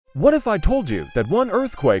What if I told you that one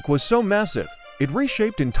earthquake was so massive, it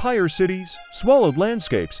reshaped entire cities, swallowed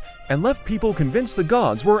landscapes, and left people convinced the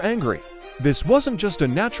gods were angry? This wasn't just a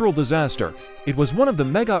natural disaster, it was one of the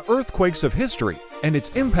mega earthquakes of history, and its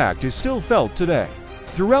impact is still felt today.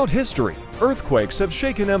 Throughout history, earthquakes have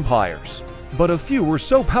shaken empires, but a few were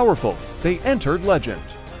so powerful, they entered legend.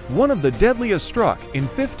 One of the deadliest struck in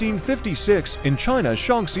 1556 in China's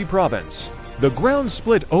Shaanxi province. The ground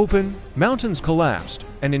split open, mountains collapsed,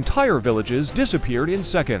 and entire villages disappeared in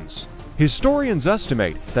seconds. Historians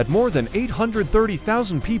estimate that more than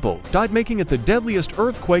 830,000 people died, making it the deadliest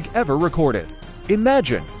earthquake ever recorded.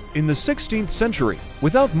 Imagine, in the 16th century,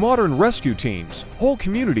 without modern rescue teams, whole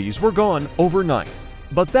communities were gone overnight.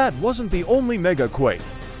 But that wasn't the only mega quake.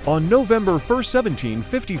 On November 1,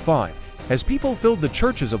 1755, as people filled the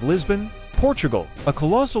churches of Lisbon, Portugal, a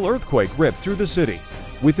colossal earthquake ripped through the city.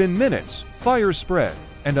 Within minutes, fires spread,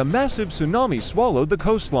 and a massive tsunami swallowed the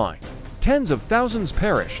coastline. Tens of thousands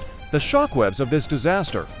perished. The shockwaves of this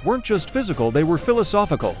disaster weren't just physical, they were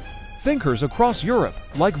philosophical. Thinkers across Europe,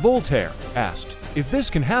 like Voltaire, asked, if this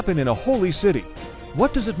can happen in a holy city,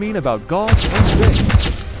 what does it mean about gods and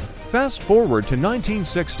faith? Fast forward to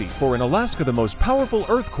 1960 for in Alaska, the most powerful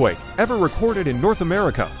earthquake ever recorded in North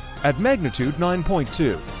America, at magnitude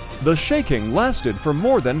 9.2. The shaking lasted for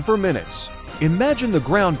more than 4 minutes. Imagine the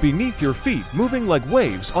ground beneath your feet moving like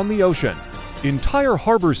waves on the ocean. Entire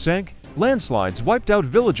harbors sank, landslides wiped out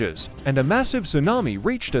villages, and a massive tsunami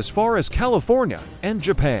reached as far as California and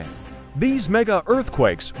Japan. These mega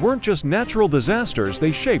earthquakes weren't just natural disasters,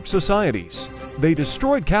 they shaped societies. They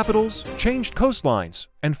destroyed capitals, changed coastlines,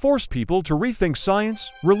 and forced people to rethink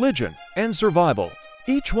science, religion, and survival.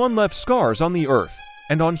 Each one left scars on the earth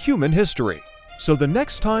and on human history. So the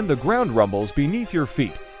next time the ground rumbles beneath your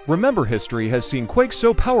feet, remember, history has seen quakes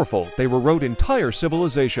so powerful they rewrote entire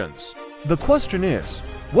civilizations. The question is,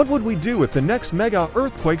 what would we do if the next mega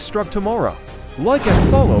earthquake struck tomorrow? Like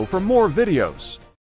and follow for more videos.